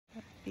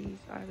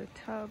are the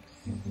tubs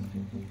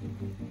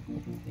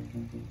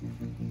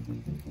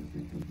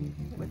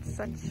with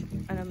such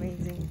an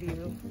amazing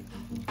view.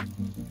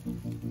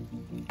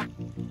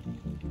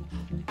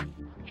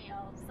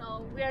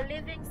 So we are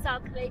leaving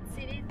Salt Lake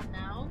City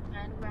now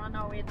and we're on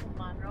our way to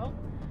Monroe.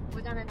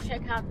 We're gonna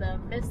check out the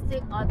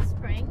Mystic Hot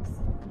Springs.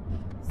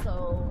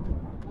 So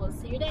we'll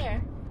see you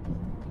there.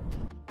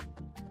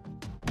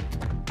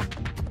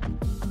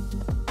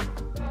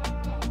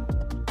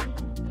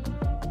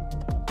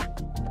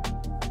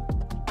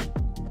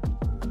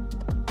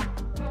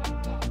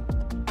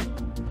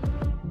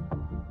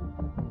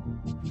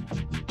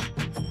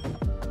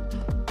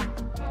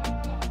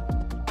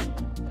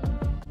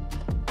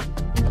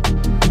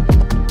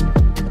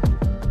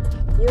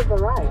 You've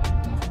arrived.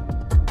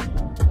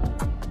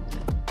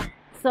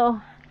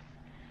 So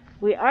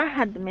we are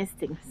at the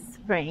Mystic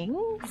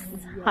Springs,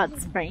 Hot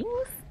Springs.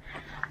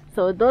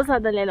 So those are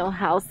the little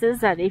houses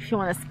that if you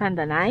want to spend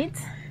the night,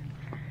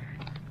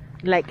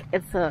 like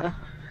it's a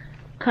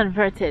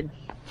converted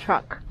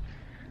truck.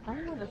 I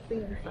want to see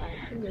inside.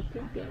 Can you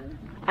peek in?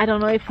 I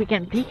don't know if we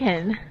can peek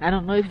in. I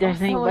don't know if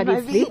there's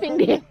anybody sleeping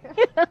there.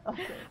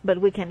 Okay.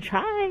 But we can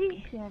try.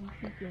 You can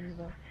peek in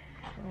the...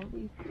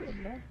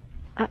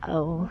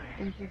 Uh-oh.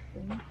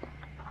 Interesting.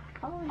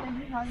 Oh, and then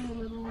you have your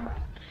little...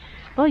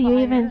 Oh, you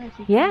even...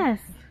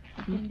 Yes.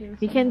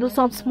 You can do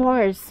some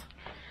s'mores.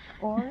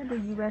 Or the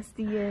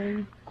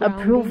USDA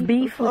approved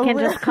beef. We can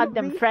just cut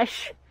them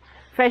fresh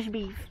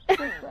beef.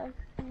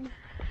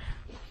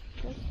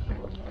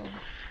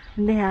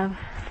 And they have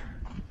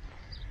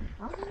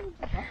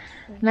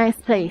nice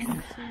place,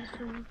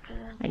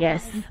 I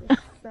guess.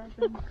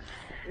 7,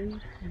 8,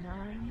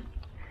 9.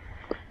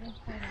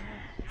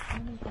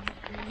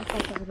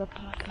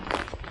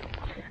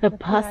 A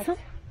possum?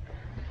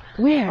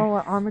 Where? Oh,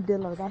 an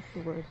armadillo. That's the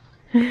word.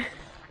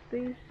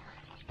 See?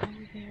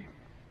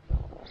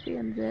 See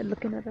him there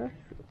looking at us?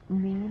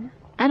 Mean.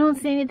 I don't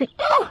see anything.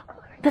 Oh!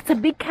 That's a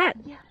big cat.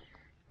 Yeah.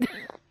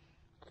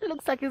 It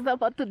looks like he's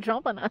about to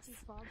jump on us.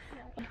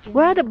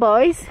 Where are the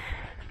boys?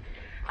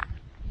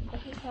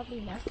 He's probably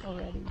left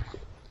already.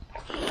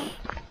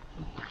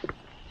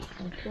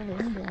 I'm still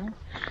in there.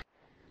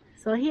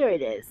 So here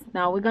it is.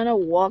 Now we're gonna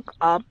walk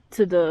up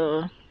to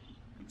the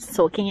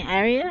soaking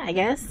area, I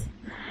guess.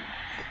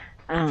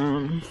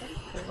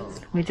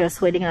 We're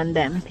just waiting on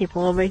them.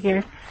 People over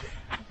here.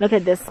 Look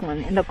at this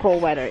one in the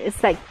cold weather.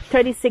 It's like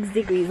 36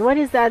 degrees. What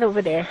is that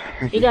over there?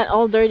 It got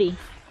all dirty.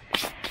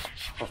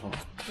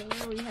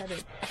 We had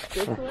it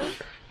this way.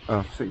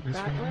 Oh, see.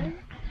 That way.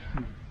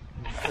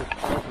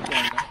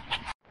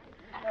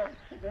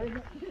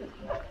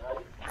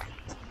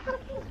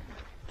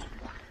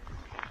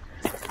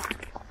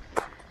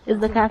 Is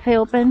the cafe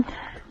open?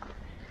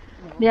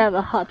 They have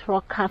a hot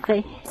rock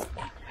cafe.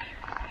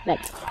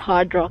 Like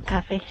hard rock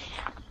cafe.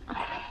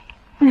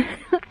 Is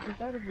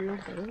that a real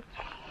bird?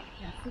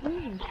 Yes, it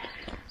is.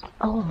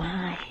 Oh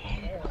my.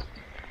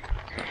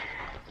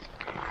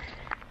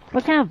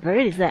 What kind of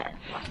bird is that?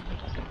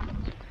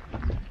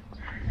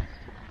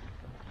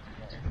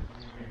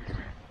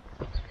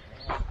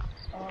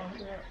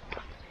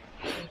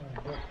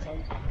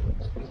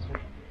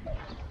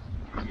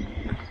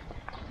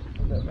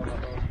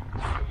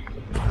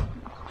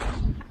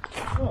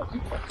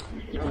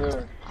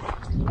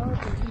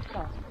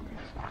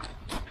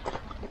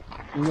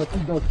 You got two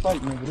dogs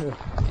fighting over there.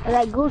 I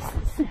like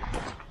gooses.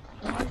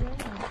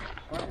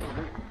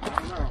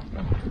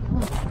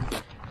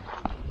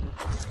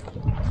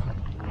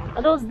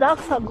 Are those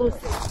ducks or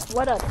gooses?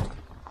 What are they?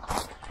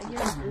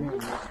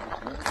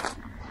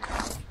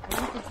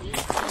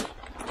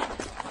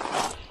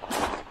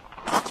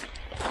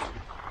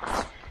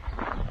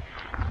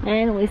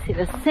 And we see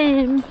the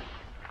steam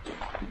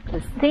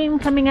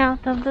coming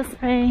out of the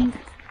springs.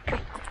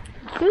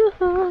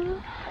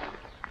 Woohoo!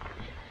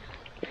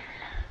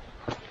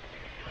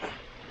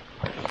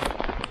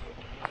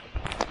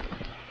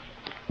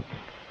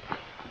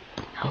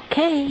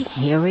 Okay,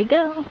 here we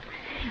go.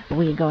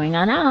 We're going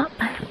on up.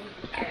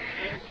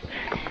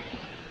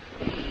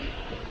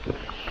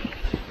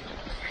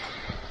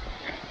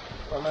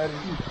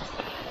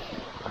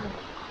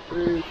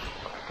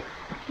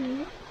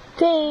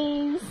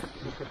 Cheese.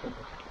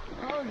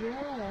 Oh,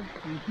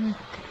 yeah.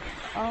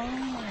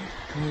 Oh.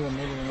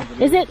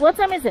 Is it? What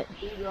time is it?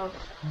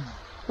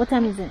 What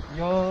time is it?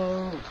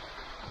 Yo.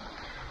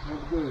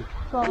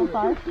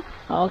 12:05.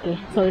 Oh, okay,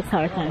 so it's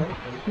our time.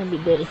 Maybe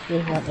there is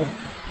water.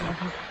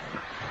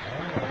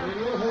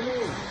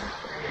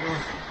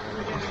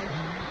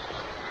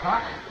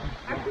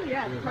 Actually,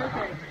 yeah, it's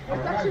perfect.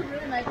 It's actually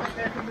really nice up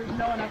there because there's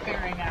no one up there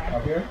right now.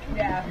 Up here?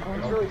 Yeah.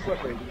 It's really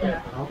slippery.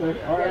 Yeah.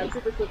 Okay, all right. Yeah, it's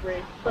super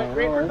slippery. But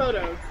great for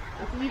photos.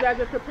 I see you guys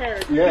are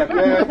prepared. Yeah,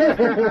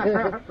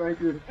 yeah.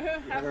 Thank you.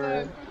 Have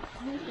fun.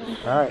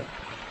 All right.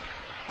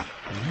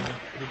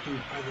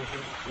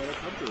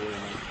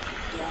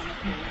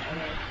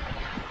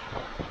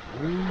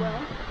 Well,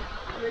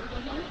 ready to go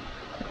home?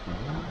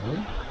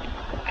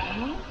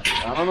 I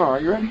don't know. Are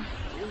you ready?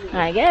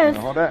 I guess.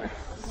 Hold that.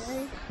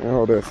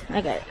 Hold this.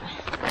 I got it.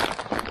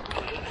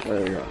 There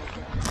you go.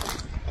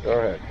 Go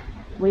ahead.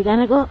 We're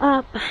gonna go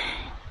up.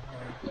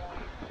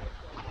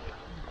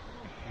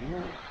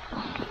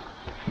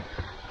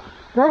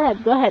 Go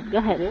ahead, go ahead, go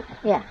ahead.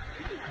 Yeah.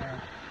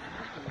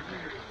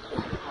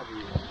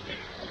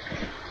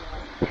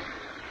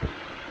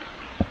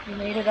 You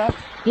made it up?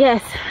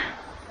 Yes.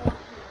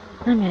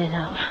 I made it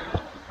up.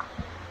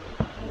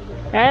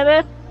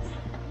 Right,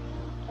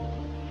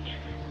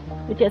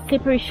 with your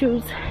slippery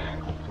shoes.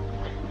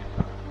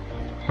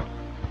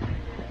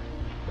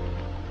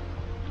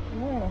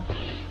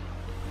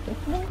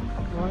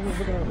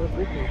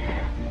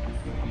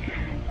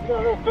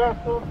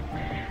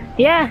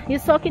 Yeah, you're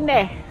soaking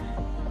there.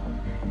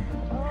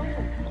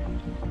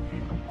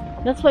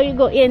 That's where you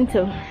go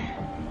into.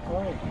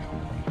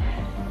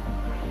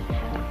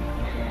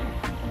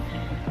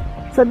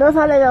 So those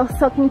are little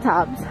soaking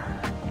tubs.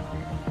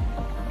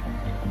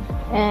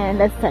 And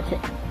let's touch it.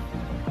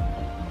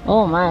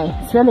 Oh my,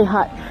 it's really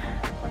hot.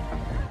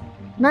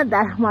 Not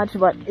that much,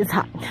 but it's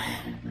hot.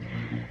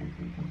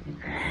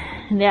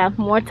 And they have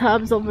more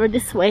tubs over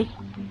this way.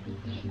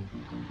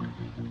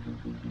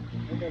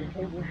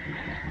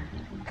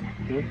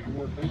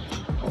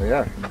 Oh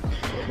yeah.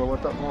 So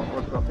what's up?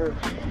 What's up here?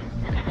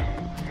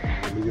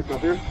 Can we get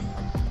up here?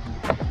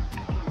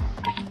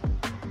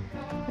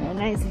 A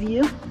nice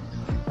view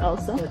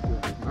also.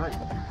 Nice.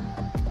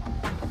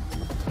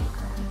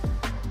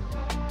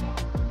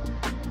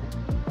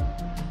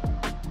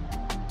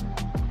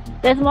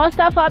 There's more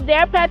stuff up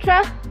there,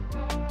 Petra?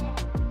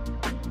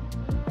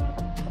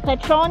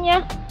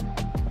 Petronia?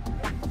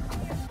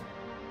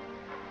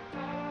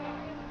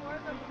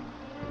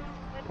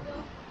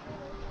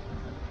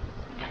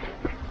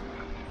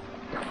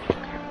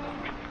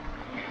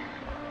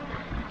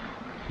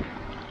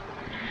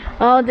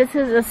 Oh, this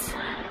is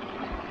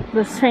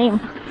the stream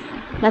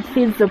that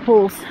feeds the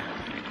pools.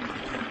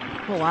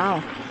 Oh, wow.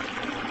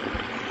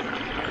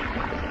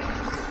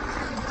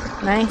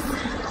 Nice.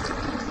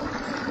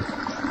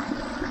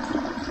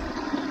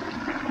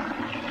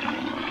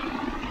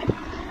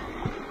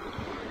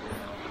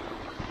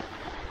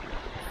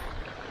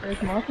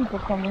 There's more people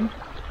coming.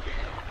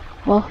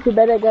 Well, we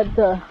better get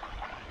So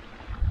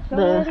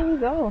where do we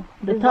go?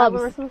 the Is that tubs.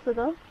 where we're supposed to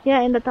go?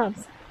 Yeah, in the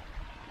tubs.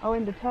 Oh,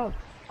 in the tubs.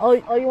 Oh,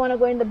 you want to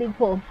go in the big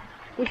pool?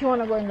 If you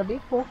want to go in the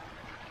big pool,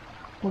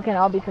 we can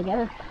all be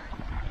together.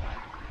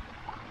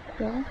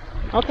 Yeah.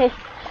 Okay,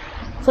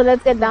 so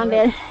let's get down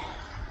there.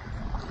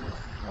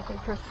 Okay,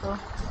 Crystal.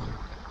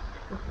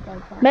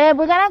 Babe,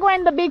 we're gonna go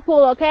in the big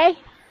pool, okay?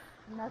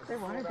 Unless they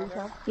want to do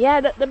tubs.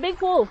 Yeah, the big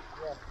pool.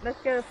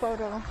 Let's get a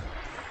photo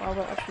while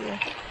we're up here.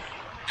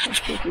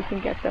 Let's see if we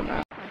can get them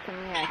out.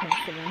 Yeah, I can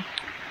see them.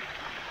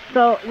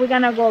 So we're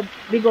gonna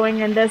be going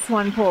in this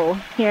one pool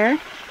here.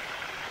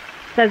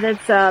 Because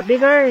it's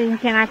bigger and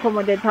can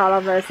accommodate all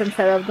of us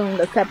instead of doing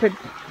the separate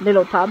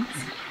little tubs,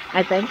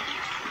 I think.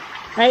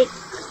 Right?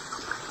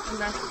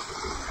 Unless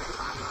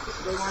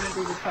they want to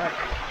do the tub.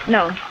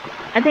 No,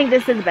 I think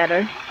this is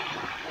better.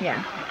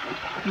 Yeah,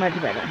 much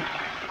better.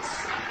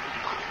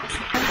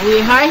 We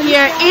are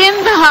here in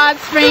the hot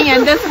spring,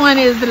 and this one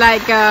is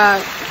like,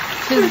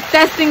 she's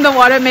testing the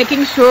water,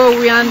 making sure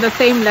we're on the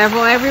same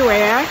level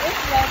everywhere.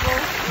 It's level.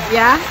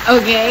 Yeah,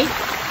 okay.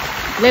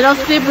 Little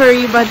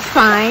slippery, but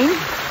fine.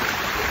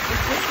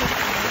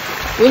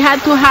 We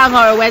had to have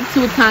our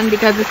wetsuits on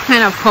because it's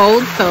kind of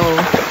cold, so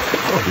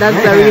that's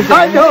the reason.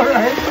 I know,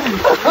 right?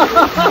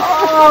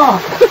 Oh,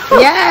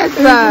 Yes.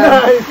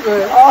 nice,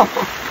 man.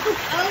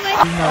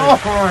 Oh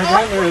my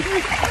goodness.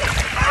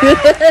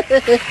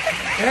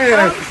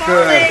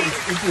 Yes.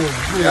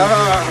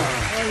 Yeah.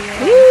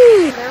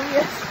 Woo.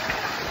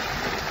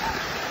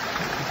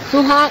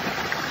 Too hot.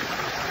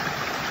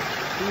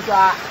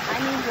 I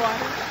need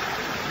water.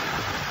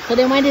 So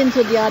they went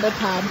into the other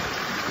tub.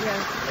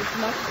 Yes, it's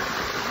much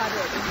hotter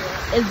over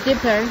here. It's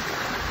deeper,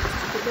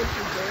 It's a bit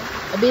deeper.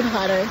 a bit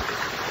hotter.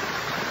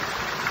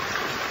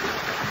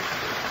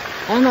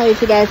 I don't know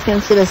if you guys can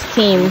see the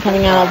steam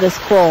coming out of this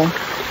pool.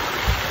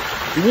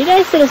 Do you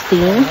guys see the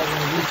steam?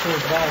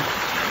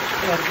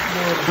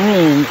 I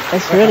mean,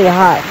 it's really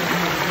hot.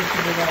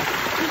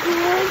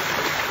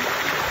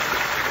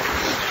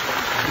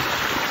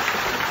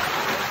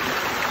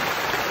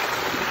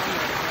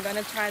 I'm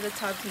gonna try the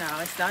tubs now.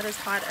 It's not as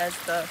hot as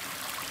the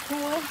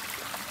pool,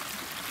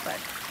 but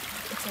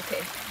it's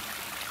okay.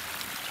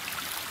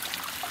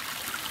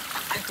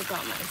 I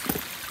forgot my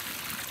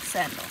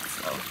sandals,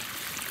 so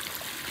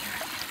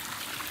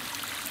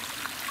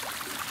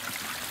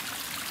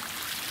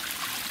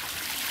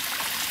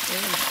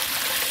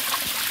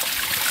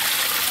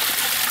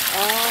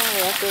oh,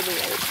 that's really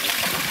nice.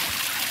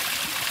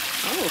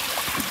 Oh,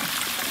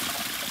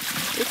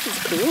 this is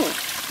cool.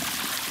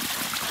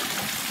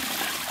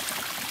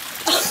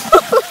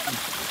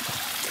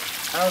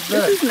 How's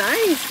This that? is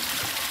nice.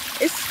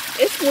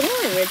 It's warm.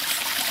 It's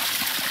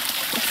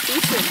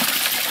decent.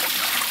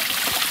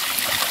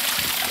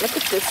 Look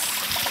at this.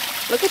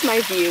 Look at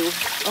my view.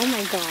 Oh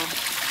my god.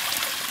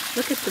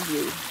 Look at the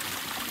view.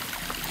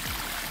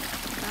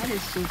 That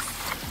is just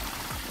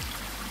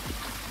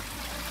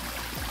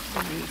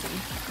amazing.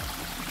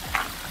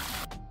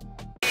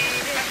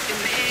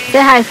 Say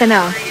hi for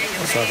now.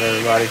 What's up,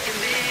 everybody?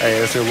 Hey,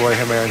 it's your boy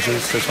Hitman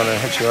Juice. Just want to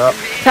hit you up.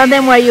 Tell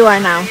them where you are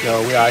now.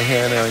 Yo, we out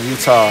here in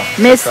Utah.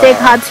 Mystic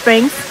Hot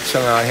Springs.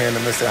 Chilling out here in the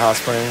Mystic Hot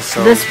Springs.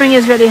 So the spring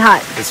is really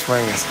hot. The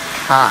spring is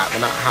hot, but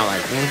not hot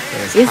like me.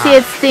 It's you hot. See,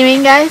 it's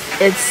steaming, guys.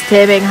 It's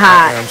steaming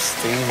hot. I'm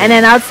steaming. And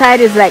then outside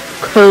is like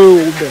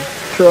cold.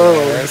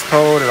 Yeah, it's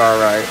cold and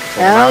all right.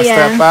 So when I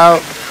step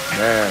out,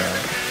 man,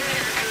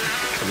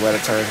 the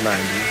weather turns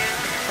 90. I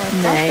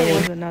thought there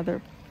was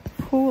another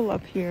pool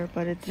up here,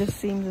 but it just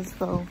seems as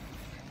though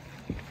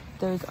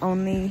there's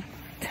only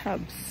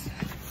tubs.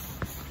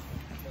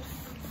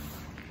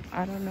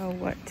 I don't know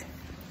what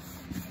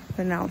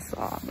the now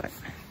saw, but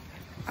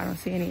I don't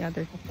see any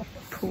other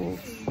pools.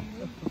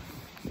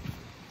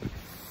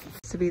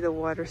 To be the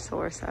water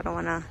source, I don't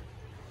want to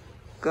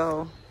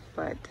go,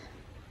 but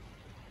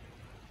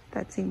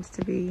that seems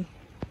to be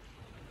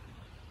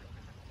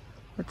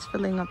what's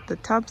filling up the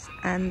tubs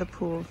and the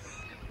pools.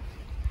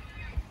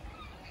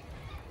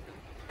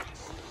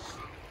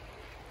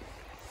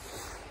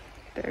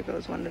 There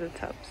goes one of the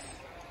tubs.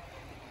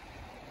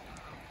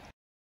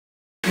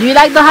 Do you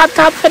like the hot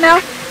tub for now?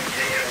 Ain't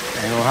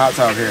no hot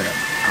tub here.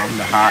 I'm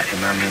the hot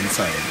and I'm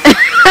inside.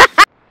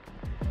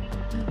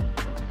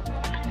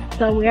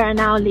 So we are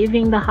now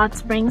leaving the hot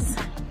springs.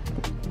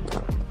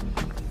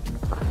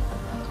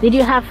 Did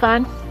you have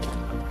fun?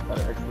 Had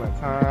an excellent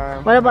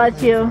time. What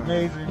about you?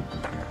 Amazing.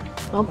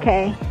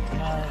 Okay.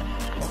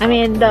 I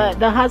mean,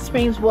 the hot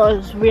springs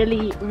was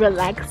really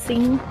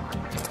relaxing.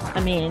 I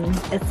mean,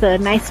 it's a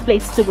nice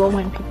place to go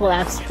when people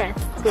have stress,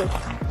 to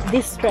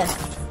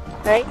distress,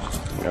 right?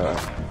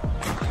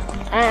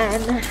 Yeah.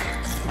 And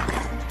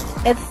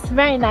it's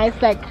very nice.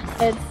 Like,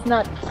 it's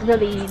not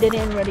really, they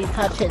didn't really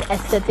touch it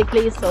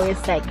aesthetically, so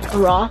it's like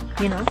raw,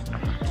 you know.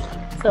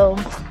 So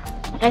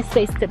nice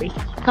place to be.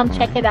 Come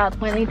check it out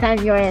anytime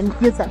you're in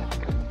Utah.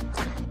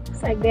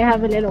 It's like they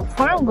have a little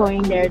farm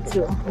going there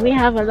too. We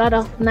have a lot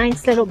of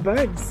nice little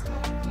birds.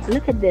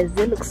 Look at this,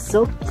 they look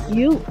so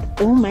cute.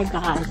 Oh my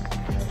god,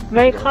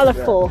 very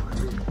colorful.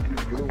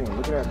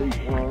 Look at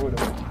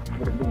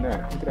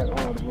that.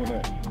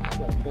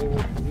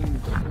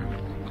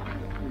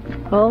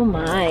 Oh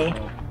my,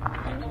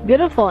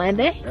 beautiful, aren't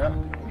they? Yeah.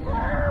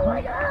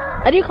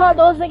 How do you call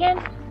those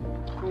again?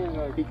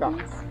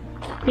 Peacocks.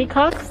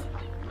 Peacocks?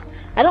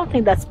 I don't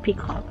think that's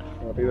peacock.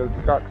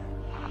 Peacock.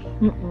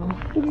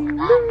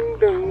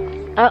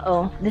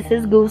 Uh-oh, this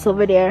is Goose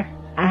over there.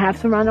 I have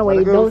to run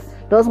away.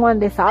 Those ones,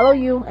 they follow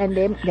you, and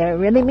they're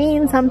really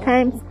mean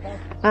sometimes.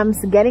 I'm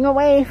getting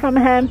away from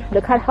him.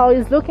 Look at how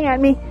he's looking at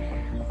me.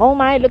 Oh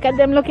my, look at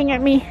them looking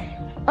at me.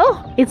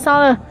 Oh, it's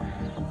all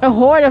a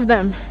horde of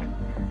them.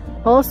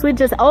 Oh, sweet,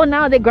 just, oh,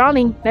 now they're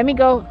growling. Let me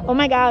go. Oh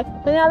my god.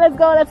 So now let's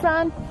go, let's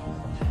run.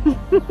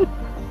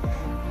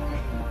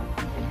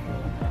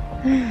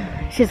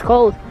 She's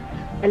cold.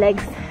 Her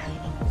legs.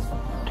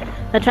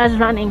 Latra's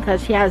running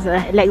because she has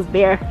legs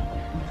bare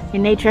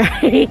in nature.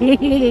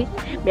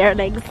 Bare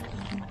legs.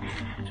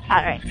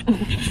 Alright.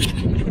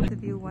 The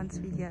view once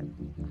we get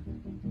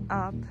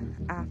up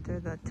after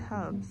the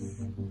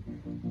tubs.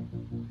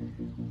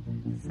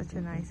 Such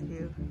a nice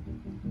view.